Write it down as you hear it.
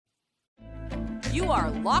You are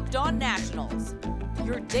Locked On Nationals,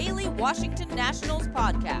 your daily Washington Nationals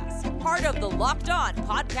podcast, part of the Locked On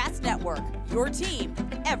Podcast Network, your team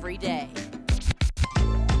every day.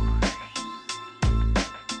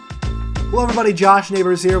 Hello everybody, Josh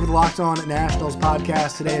Neighbors here with the Locked On Nationals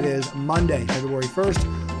podcast. Today it is Monday, February 1st,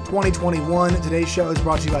 2021. Today's show is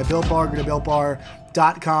brought to you by Built Bar. Go to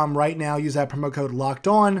BuiltBar.com right now. Use that promo code Locked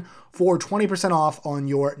On for 20% off on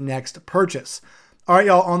your next purchase. All right,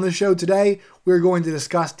 y'all, on the show today, we're going to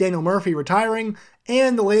discuss Daniel Murphy retiring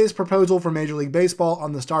and the latest proposal for Major League Baseball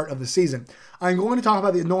on the start of the season. I'm going to talk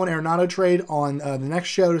about the Nolan Arenado trade on the next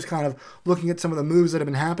show, just kind of looking at some of the moves that have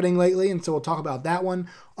been happening lately, and so we'll talk about that one.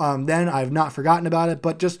 Then I've not forgotten about it,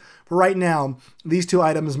 but just for right now, these two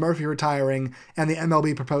items, Murphy retiring and the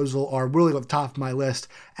MLB proposal, are really at the top of my list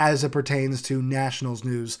as it pertains to Nationals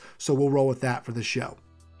news, so we'll roll with that for the show.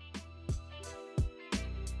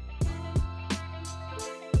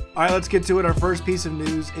 All right, let's get to it. Our first piece of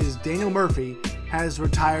news is Daniel Murphy has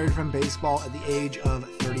retired from baseball at the age of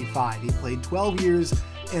 35. He played 12 years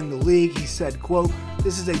in the league. He said, quote,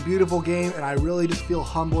 "This is a beautiful game, and I really just feel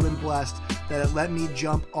humbled and blessed that it let me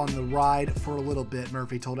jump on the ride for a little bit,"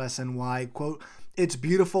 Murphy told SNY. Quote, "It's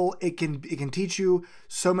beautiful. It can teach you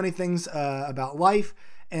so many things about life,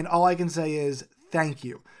 and all I can say is thank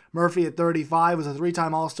you." Murphy at 35 was a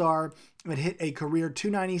three-time All-Star and hit a career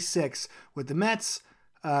 .296 with the Mets,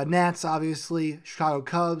 Nats, obviously, Chicago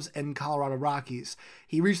Cubs, and Colorado Rockies.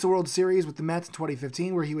 He reached the World Series with the Mets in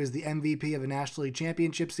 2015, where he was the MVP of the National League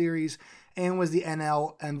Championship Series and was the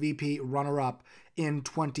NL MVP runner-up in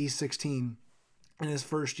 2016 in his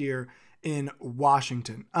first year in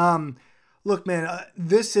Washington. Look, man,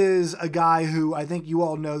 this is a guy who, I think you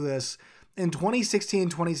all know this, in 2016,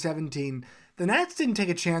 2017, the Nats didn't take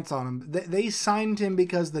a chance on him. They signed him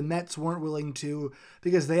because the Mets weren't willing to,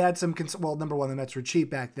 because they had some, well, number one, the Mets were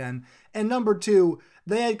cheap back then, and number two,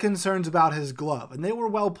 they had concerns about his glove, and they were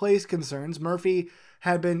well-placed concerns. Murphy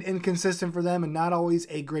had been inconsistent for them and not always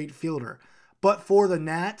a great fielder. But for the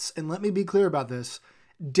Nats, and let me be clear about this,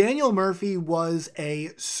 Daniel Murphy was a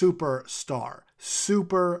superstar.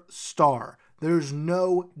 Superstar. There's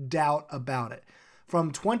no doubt about it.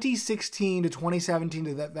 From 2016 to 2017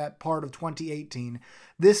 to that part of 2018,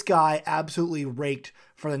 this guy absolutely raked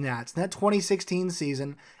for the Nats. In that 2016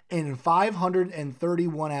 season, in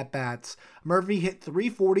 531 at-bats, Murphy hit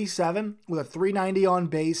 .347 with a .390 on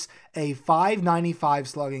base, a .595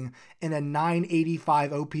 slugging, and a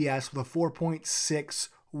 .985 OPS with a 4.6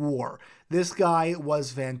 WAR. This guy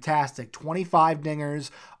was fantastic. 25 dingers,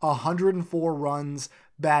 104 runs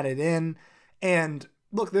batted in, and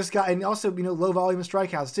look, this guy, and also, low volume of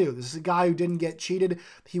strikeouts too. This is a guy who didn't get cheated.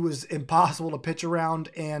 He was impossible to pitch around,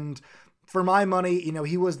 and for my money,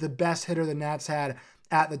 he was the best hitter the Nats had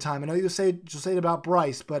at the time. I know you'll say it about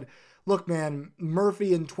Bryce, but look, man,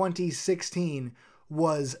 Murphy in 2016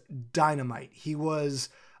 was dynamite. He was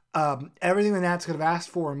everything the Nats could have asked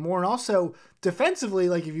for and more, and also defensively,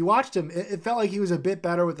 like if you watched him, it felt like he was a bit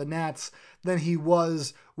better with the Nats than he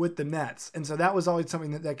was with the Mets, and so that was always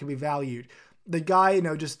something that could be valued. The guy,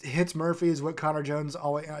 just hits Murphy is what Connor Jones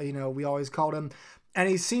always, we always called him. And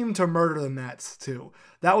he seemed to murder the Mets too.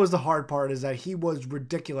 That was the hard part, is that he was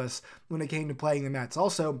ridiculous when it came to playing the Mets.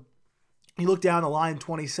 Also, you look down the line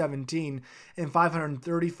 2017 in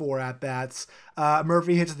 534 at-bats.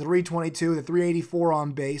 Murphy hits a .322, the .384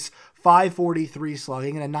 on base, .543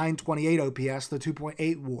 slugging, and a .928 OPS, the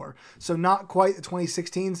 2.8 WAR. So not quite the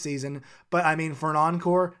 2016 season, but for an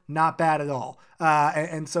encore, not bad at all.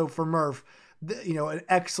 And so for Murph, an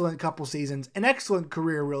excellent couple seasons, an excellent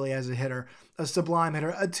career really as a hitter, a sublime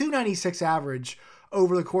hitter, a .296 average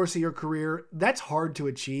over the course of your career. That's hard to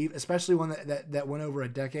achieve, especially one that went over a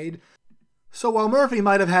decade. So while Murphy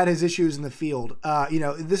might have had his issues in the field,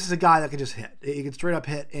 this is a guy that could just hit. He could straight up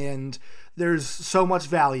hit, and there's so much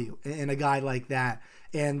value in a guy like that.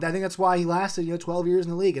 And I think that's why he lasted, 12 years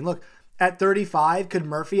in the league. And look, at 35, could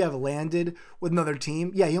Murphy have landed with another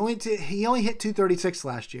team? Yeah, he only hit .236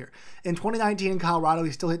 last year. In 2019 in Colorado,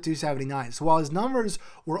 he still hit .279. So while his numbers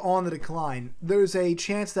were on the decline, there's a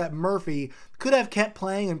chance that Murphy could have kept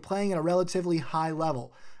playing and playing at a relatively high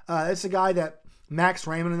level. It's a guy that Max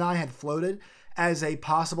Raymond and I had floated as a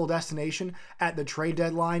possible destination at the trade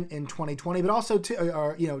deadline in 2020, but also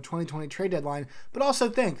 2020 trade deadline. But also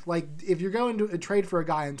think, like, if you're going to trade for a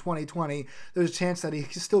guy in 2020, there's a chance that he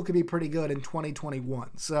still could be pretty good in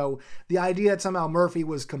 2021. So the idea that somehow Murphy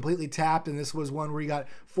was completely tapped and this was one where he got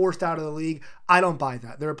forced out of the league, I don't buy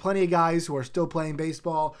that. There are plenty of guys who are still playing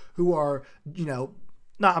baseball who are,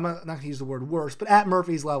 I'm not going to use the word worse, but at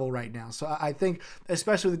Murphy's level right now. So I think,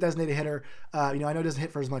 especially with the designated hitter, I know it doesn't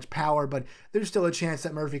hit for as much power, but there's still a chance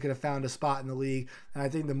that Murphy could have found a spot in the league. And I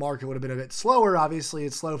think the market would have been a bit slower. Obviously,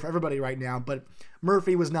 it's slow for everybody right now, but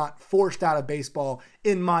Murphy was not forced out of baseball,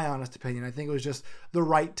 in my honest opinion. I think it was just the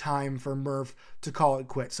right time for Murph to call it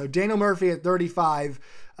quits. So Daniel Murphy at 35,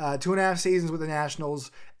 2.5 seasons with the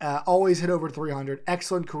Nationals, always hit over 300.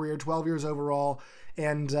 Excellent career, 12 years overall.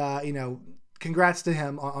 And, congrats to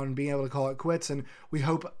him on being able to call it quits. And we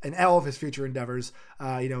hope in all of his future endeavors,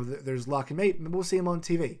 there's luck. And maybe we'll see him on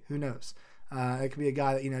TV. Who knows? It could be a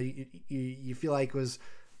guy that, you feel like was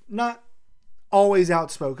not always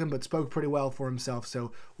outspoken, but spoke pretty well for himself.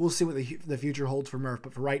 So we'll see what the future holds for Murph.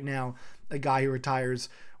 But for right now, a guy who retires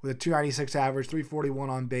with a 296 average, 341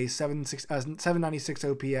 on base, 796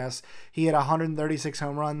 OPS. He had 136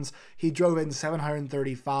 home runs. He drove in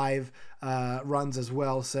 735 runs as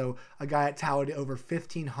well. So a guy that tallied over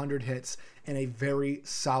 1,500 hits in a very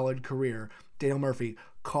solid career. Daniel Murphy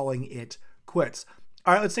calling it quits.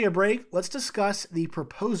 All right, let's take a break. Let's discuss the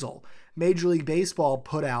proposal Major League Baseball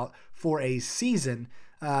put out for a season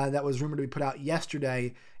that was rumored to be put out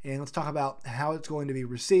yesterday. And let's talk about how it's going to be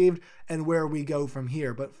received and where we go from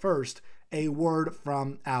here. But first, a word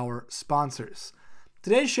from our sponsors.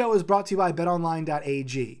 Today's show is brought to you by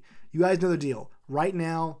BetOnline.ag. You guys know the deal. Right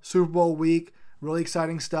now, Super Bowl week, really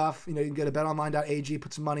exciting stuff. You can go to BetOnline.ag,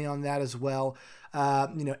 put some money on that as well.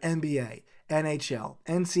 NBA, NHL,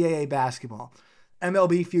 NCAA basketball,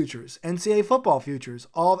 MLB futures, NCAA football futures,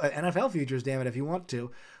 all NFL futures, damn it, if you want to.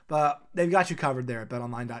 But they've got you covered there at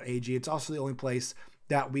BetOnline.ag. It's also the only place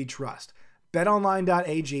that we trust.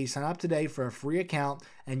 BetOnline.ag, sign up today for a free account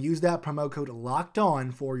and use that promo code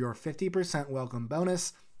LOCKEDON for your 50% welcome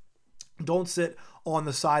bonus. Don't sit on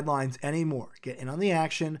the sidelines anymore. Get in on the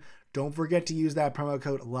action. Don't forget to use that promo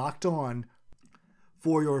code LOCKEDON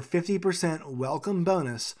for your 50% welcome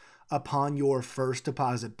bonus upon your first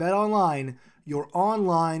deposit. BetOnline, your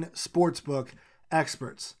online sportsbook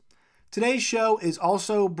experts. Today's show is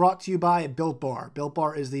also brought to you by Built Bar. Built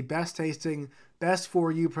Bar is the best tasting, best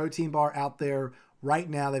for you protein bar out there right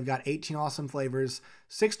now. They've got 18 awesome flavors,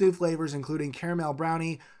 6 new flavors, including caramel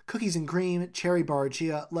brownie, cookies and cream, cherry bar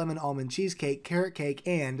chia, lemon almond cheesecake, carrot cake,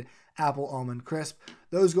 and apple almond crisp.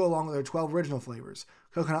 Those go along with their 12 original flavors: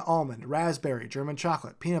 coconut almond, raspberry, German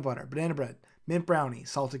chocolate, peanut butter, banana bread, mint brownie,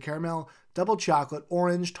 salted caramel, double chocolate,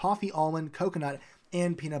 orange, toffee almond, coconut,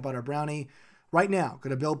 and peanut butter brownie. Right now, go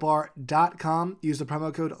to BuiltBar.com, use the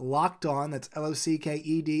promo code LOCKEDON, that's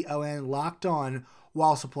LOCKEDON, locked on,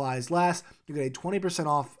 while supplies last. You get a 20%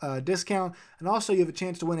 off discount, and also you have a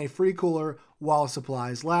chance to win a free cooler while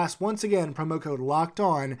supplies last. Once again, promo code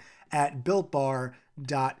LOCKEDON at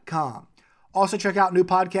BuiltBar.com. Also, check out new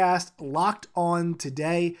podcast, Locked On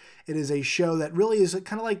Today. It is a show that really is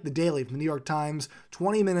kind of like The Daily from the New York Times.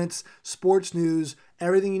 20 minutes, sports news,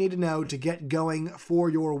 everything you need to know to get going for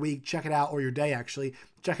your week. Check it out, or your day, actually.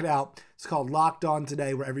 Check it out. It's called Locked On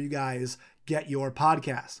Today, wherever you guys get your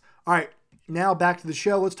podcasts. All right, now back to the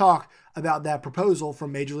show. Let's talk about that proposal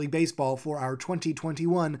from Major League Baseball for our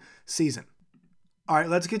 2021 season. All right,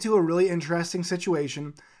 let's get to a really interesting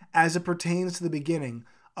situation as it pertains to the beginning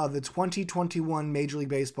of the 2021 Major League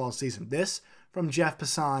Baseball season. This from Jeff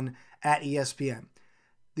Passan at ESPN.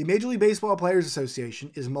 The Major League Baseball Players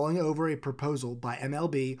Association is mulling over a proposal by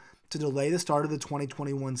MLB to delay the start of the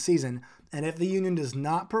 2021 season, and if the union does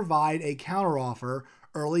not provide a counteroffer,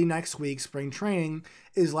 early next week, spring training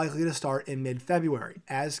is likely to start in mid-February,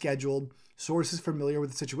 as scheduled, sources familiar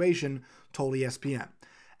with the situation told ESPN.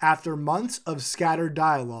 After months of scattered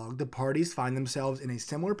dialogue, the parties find themselves in a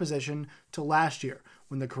similar position to last year,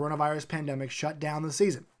 when the coronavirus pandemic shut down the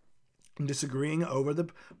season. Disagreeing over the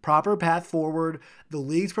proper path forward, the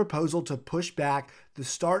league's proposal to push back the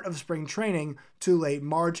start of spring training to late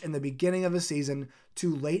March and the beginning of the season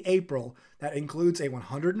to late April, that includes a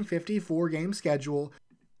 154-game schedule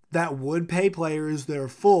that would pay players their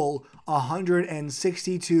full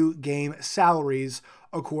 162-game salaries,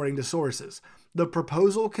 according to sources. The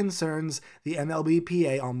proposal concerns the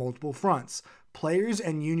MLBPA on multiple fronts, players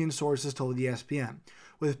and union sources told ESPN.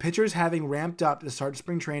 With pitchers having ramped up to start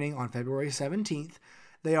spring training on February 17th,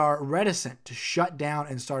 they are reticent to shut down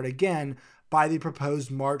and start again by the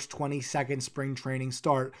proposed March 22nd spring training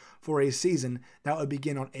start for a season that would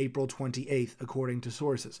begin on April 28th, according to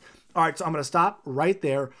sources. All right, so I'm going to stop right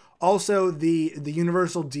there. Also, the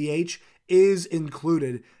universal DH is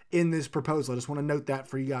included in this proposal. I just want to note that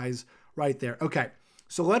for you guys right there. Okay,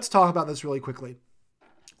 so let's talk about this really quickly.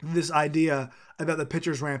 This idea about the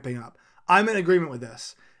pitchers ramping up. I'm in agreement with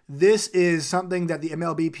this. this is something that the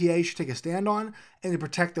MLBPA should take a stand on and to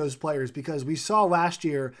protect those players, because we saw last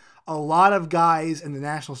year a lot of guys, and the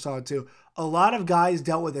Nationals saw it too, a lot of guys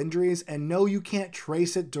dealt with injuries, and no, you can't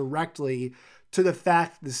trace it directly to the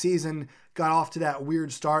fact the season got off to that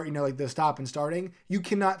weird start, like the stop and starting. You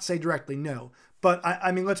cannot say directly no. But,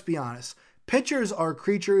 I mean, let's be honest. Pitchers are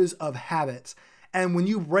creatures of habits. And when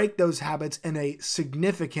you break those habits in a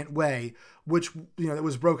significant way, which, it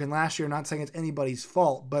was broken last year, not saying it's anybody's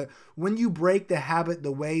fault, but when you break the habit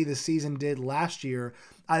the way the season did last year,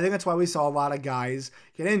 I think that's why we saw a lot of guys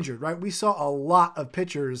get injured, right? We saw a lot of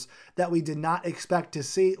pitchers that we did not expect to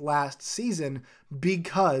see last season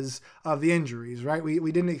because of the injuries, right? We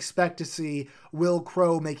didn't expect to see Will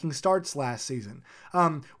Crowe making starts last season.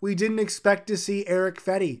 We didn't expect to see Erick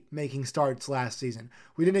Fedde making starts last season.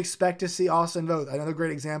 We didn't expect to see Austin Voth. Another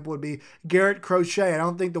great example would be Garrett Crochet. I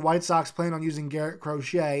don't think the White Sox plan on using Garrett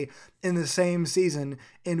Crochet in the same season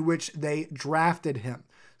in which they drafted him.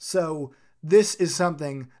 So this is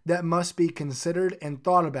something that must be considered and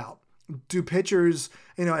thought about. Do pitchers,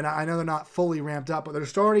 and I know they're not fully ramped up, but they're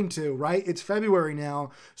starting to, right? It's February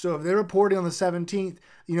now. So if they're reporting on the 17th,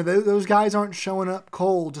 those guys aren't showing up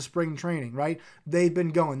cold to spring training, right? They've been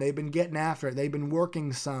going. They've been getting after it. They've been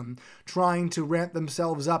working some, trying to ramp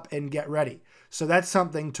themselves up and get ready. So that's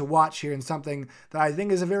something to watch here, and something that I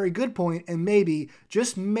think is a very good point, and maybe,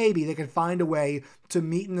 just maybe, they can find a way to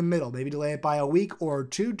meet in the middle. Maybe delay it by a week or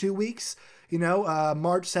 2 weeks.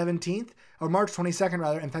 March 17th, or March 22nd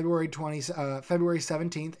rather, and February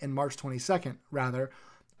 17th and March 22nd rather,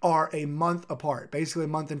 are a month apart, basically a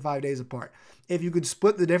month and 5 days apart. If you could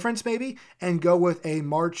split the difference maybe and go with a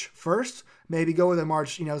March 1st, maybe go with a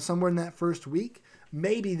March, somewhere in that first week,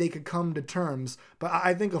 maybe they could come to terms. But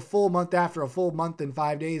I think a full month after, a full month and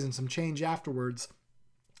 5 days and some change afterwards,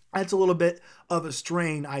 that's a little bit of a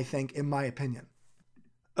strain, I think, in my opinion.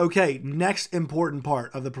 Okay, next important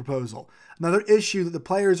part of the proposal. Another issue that the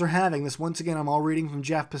players are having, this once again I'm all reading from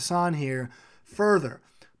Jeff Passan here, further.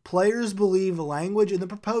 Players believe the language in the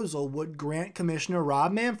proposal would grant Commissioner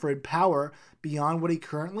Rob Manfred power beyond what he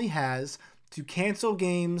currently has to cancel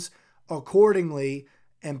games accordingly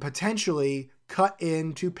and potentially cut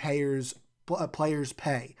into players'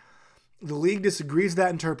 pay. The league disagrees with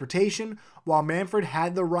that interpretation. While Manfred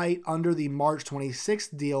had the right under the March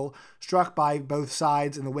 26th deal struck by both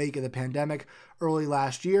sides in the wake of the pandemic early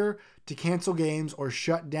last year to cancel games or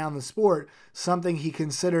shut down the sport, something he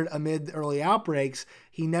considered amid the early outbreaks,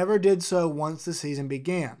 he never did so once the season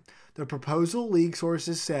began. The proposal, league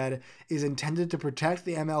sources said, is intended to protect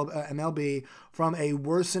the MLB from a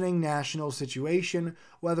worsening national situation,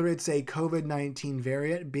 whether it's a COVID-19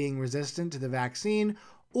 variant being resistant to the vaccine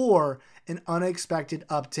or an unexpected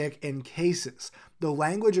uptick in cases. The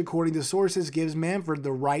language, according to sources, gives Manfred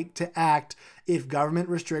the right to act if government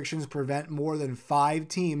restrictions prevent more than 5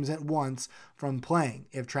 teams at once from playing,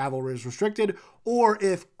 if travel is restricted, or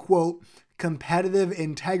if, quote, competitive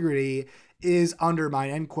integrity is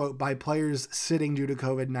undermined, end quote, by players sitting due to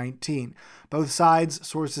COVID-19. Both sides,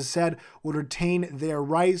 sources said, would retain their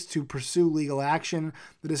rights to pursue legal action.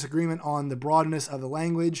 The disagreement on the broadness of the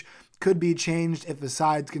language could be changed if the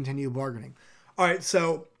sides continue bargaining. All right,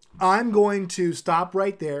 so I'm going to stop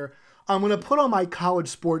right there. I'm going to put on my college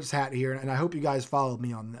sports hat here, and I hope you guys followed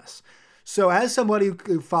me on this. So as somebody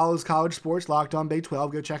who follows college sports, Locked On Big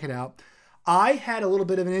 12, go check it out, I had a little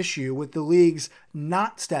bit of an issue with the leagues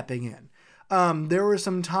not stepping in. There were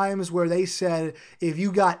some times where they said, if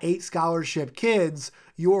you got 8 scholarship kids,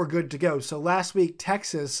 you're good to go. So last week,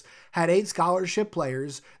 Texas had 8 scholarship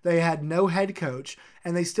players. They had no head coach,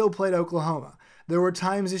 and they still played Oklahoma. There were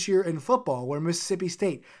times this year in football where Mississippi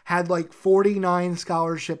State had like 49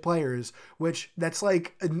 scholarship players, which that's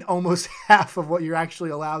like almost half of what you're actually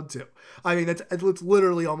allowed to. I mean, it's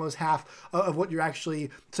literally almost half of what you're actually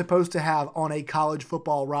supposed to have on a college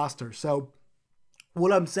football roster. So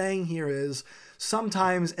what I'm saying here is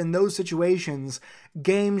sometimes in those situations,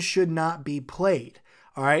 games should not be played.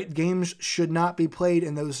 All right, games should not be played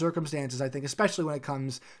in those circumstances, I think, especially when it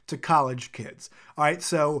comes to college kids. All right,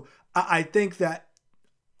 so I think that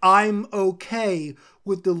I'm okay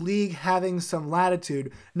with the league having some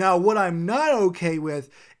latitude. Now, what I'm not okay with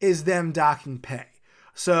is them docking pay.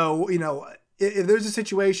 So, if there's a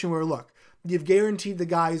situation where, look, you've guaranteed the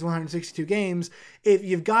guys 162 games, if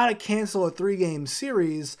you've got to cancel a 3-game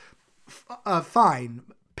series, fine.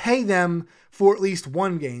 Pay them for at least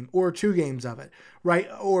 1 game or 2 games of it, right?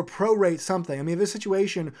 Or prorate something. I mean, if there's a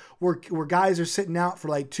situation where guys are sitting out for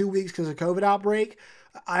like 2 weeks because of COVID outbreak,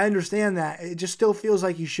 I understand that. It just still feels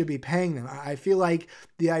like you should be paying them. I feel like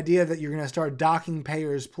the idea that you're going to start docking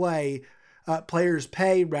players' pay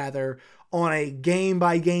on a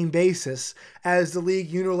game-by-game basis as the league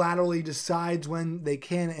unilaterally decides when they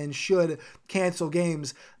can and should cancel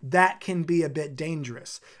games, that can be a bit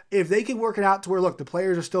dangerous. If they can work it out to where, look, the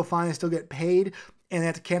players are still fine and still get paid and they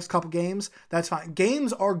have to cancel a couple games, that's fine.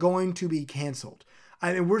 Games are going to be canceled.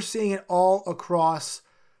 I mean, we're seeing it all across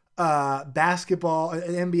basketball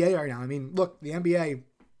and NBA right now. I mean, look, the NBA,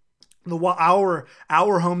 our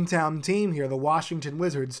hometown team here, the Washington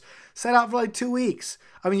Wizards, sat out for like 2 weeks.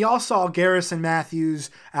 I mean, y'all saw Garrison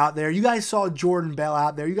Matthews out there. You guys saw Jordan Bell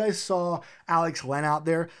out there. You guys saw Alex Len out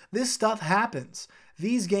there. This stuff happens.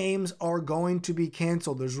 These games are going to be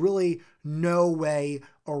canceled. There's really no way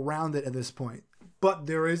around it at this point. But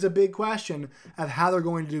there is a big question of how they're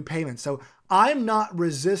going to do payments. So I'm not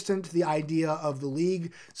resistant to the idea of the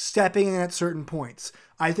league stepping in at certain points.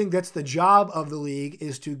 I think that's the job of the league,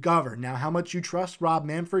 is to govern. Now, how much you trust Rob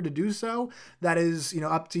Manfred to do so, that is,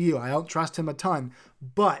 up to you. I don't trust him a ton.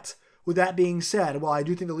 But with that being said, while I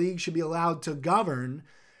do think the league should be allowed to govern,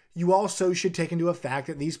 you also should take into effect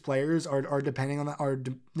that these players are depending on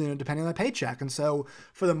the paycheck. And so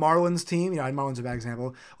for the Marlins team, Marlins are a bad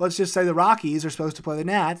example. Let's just say the Rockies are supposed to play the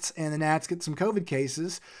Nats, and the Nats get some COVID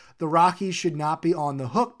cases. The Rockies should not be on the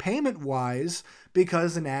hook payment-wise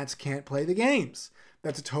because the Nats can't play the games.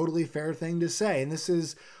 That's a totally fair thing to say. And this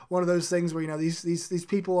is one of those things where, these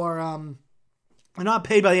people are not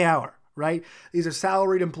paid by the hour, right? These are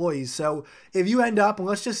salaried employees. So if you end up, and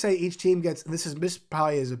let's just say each team gets, and this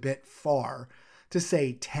probably is a bit far to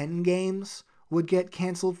say 10 games would get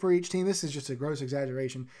canceled for each team. This is just a gross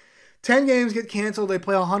exaggeration. 10 games get canceled. They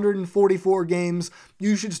play 144 games.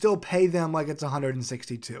 You should still pay them like it's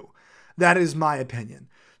 162. That is my opinion.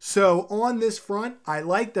 So on this front, I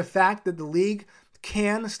like the fact that the league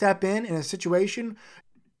can step in a situation.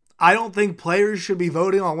 I don't think players should be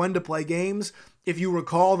voting on when to play games. If you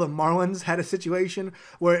recall, the Marlins had a situation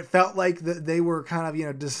where it felt like they were kind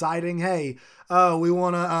of, deciding, hey, we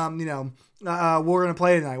want to, we're going to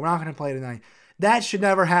play tonight. We're not going to play tonight. That should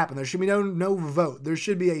never happen. There should be no vote. There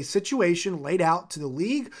should be a situation laid out to the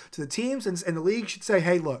league, to the teams, and the league should say,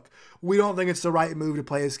 hey, look, we don't think it's the right move to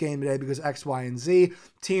play this game today because X, Y, and Z.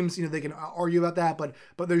 Teams, they can argue about that, but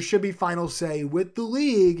there should be final say with the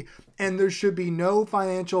league, and there should be no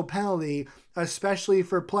financial penalty, especially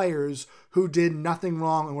for players who did nothing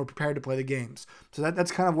wrong and were prepared to play the games. So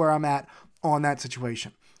that's kind of where I'm at on that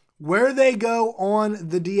situation. Where they go on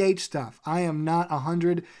the DH stuff, I am not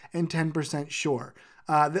 110% sure.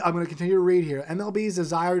 I'm going to continue to read here. MLB's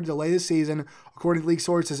desire to delay the season, according to league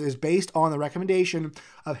sources, is based on the recommendation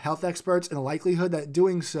of health experts and the likelihood that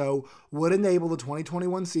doing so would enable the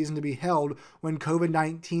 2021 season to be held when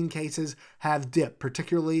COVID-19 cases have dipped,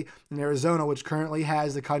 particularly in Arizona, which currently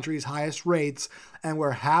has the country's highest rates and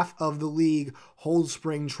where half of the league holds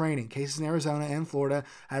spring training. Cases in Arizona and Florida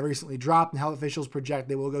have recently dropped, and health officials project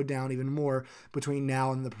they will go down even more between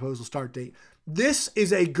now and the proposal start date. This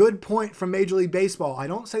is a good point from Major League Baseball. I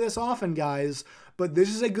don't say this often, guys, but this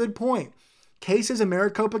is a good point. Cases in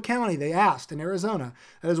Maricopa County, they asked, in Arizona.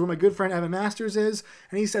 That is where my good friend Evan Masters is.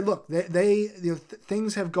 And he said, look,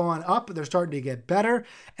 things have gone up. They're starting to get better.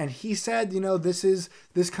 And he said,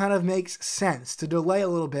 this kind of makes sense to delay a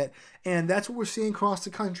little bit. And that's what we're seeing across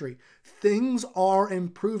the country. Things are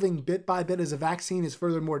improving bit by bit as the vaccine is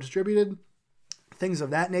furthermore distributed. Things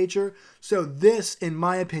of that nature. So this, in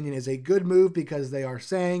my opinion, is a good move because they are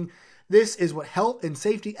saying this is what health and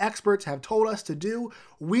safety experts have told us to do.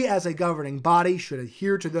 We as a governing body should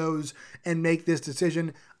adhere to those and make this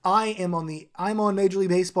decision. I'm on Major League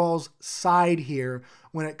Baseball's side here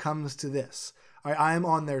when it comes to this. I am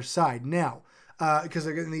on their side now because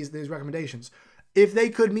they're getting these recommendations. If they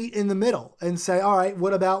could meet in the middle and say, all right,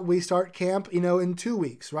 what about we start camp, in 2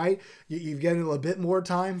 weeks, right? You've given a bit more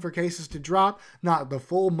time for cases to drop, not the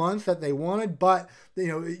full month that they wanted, but,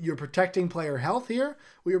 you're protecting player health here.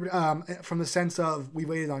 From the sense of we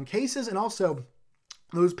waited on cases, and also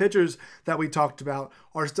those pitchers that we talked about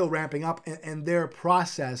are still ramping up and their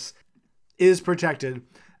process is protected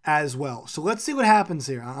as well. So let's see what happens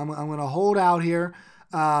here. I'm going to hold out here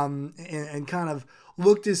and kind of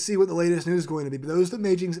look to see what the latest news is going to be. But those are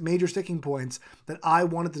the major sticking points that I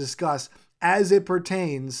wanted to discuss as it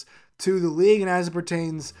pertains to the league and as it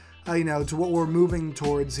pertains, to what we're moving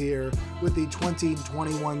towards here with the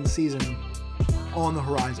 2021 season on the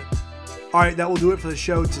horizon. All right, that will do it for the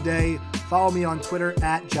show today. Follow me on Twitter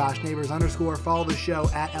at JoshNeighbors_. Follow the show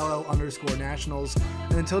at LO_Nationals.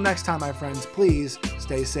 And until next time, my friends, please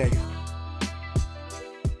stay safe.